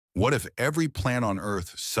What if every plant on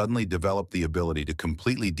Earth suddenly developed the ability to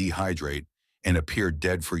completely dehydrate and appear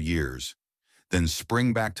dead for years, then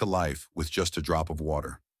spring back to life with just a drop of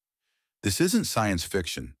water? This isn't science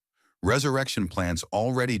fiction. Resurrection plants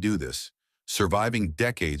already do this, surviving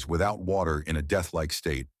decades without water in a death-like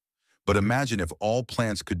state. But imagine if all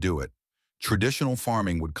plants could do it. Traditional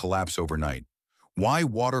farming would collapse overnight. Why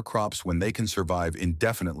water crops when they can survive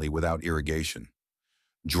indefinitely without irrigation?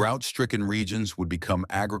 Drought-stricken regions would become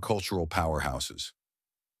agricultural powerhouses.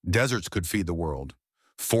 Deserts could feed the world.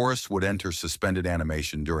 Forests would enter suspended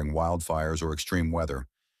animation during wildfires or extreme weather,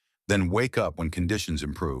 then wake up when conditions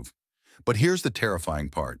improve. But here's the terrifying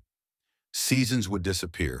part. Seasons would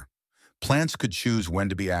disappear. Plants could choose when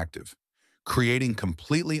to be active, creating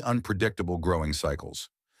completely unpredictable growing cycles.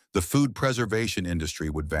 The food preservation industry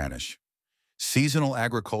would vanish. Seasonal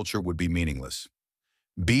agriculture would be meaningless.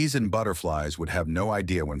 Bees and butterflies would have no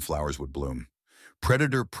idea when flowers would bloom.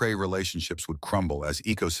 Predator-prey relationships would crumble as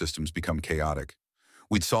ecosystems become chaotic.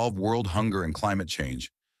 We'd solve world hunger and climate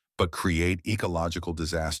change, but create ecological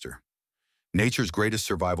disaster. Nature's greatest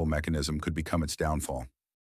survival mechanism could become its downfall.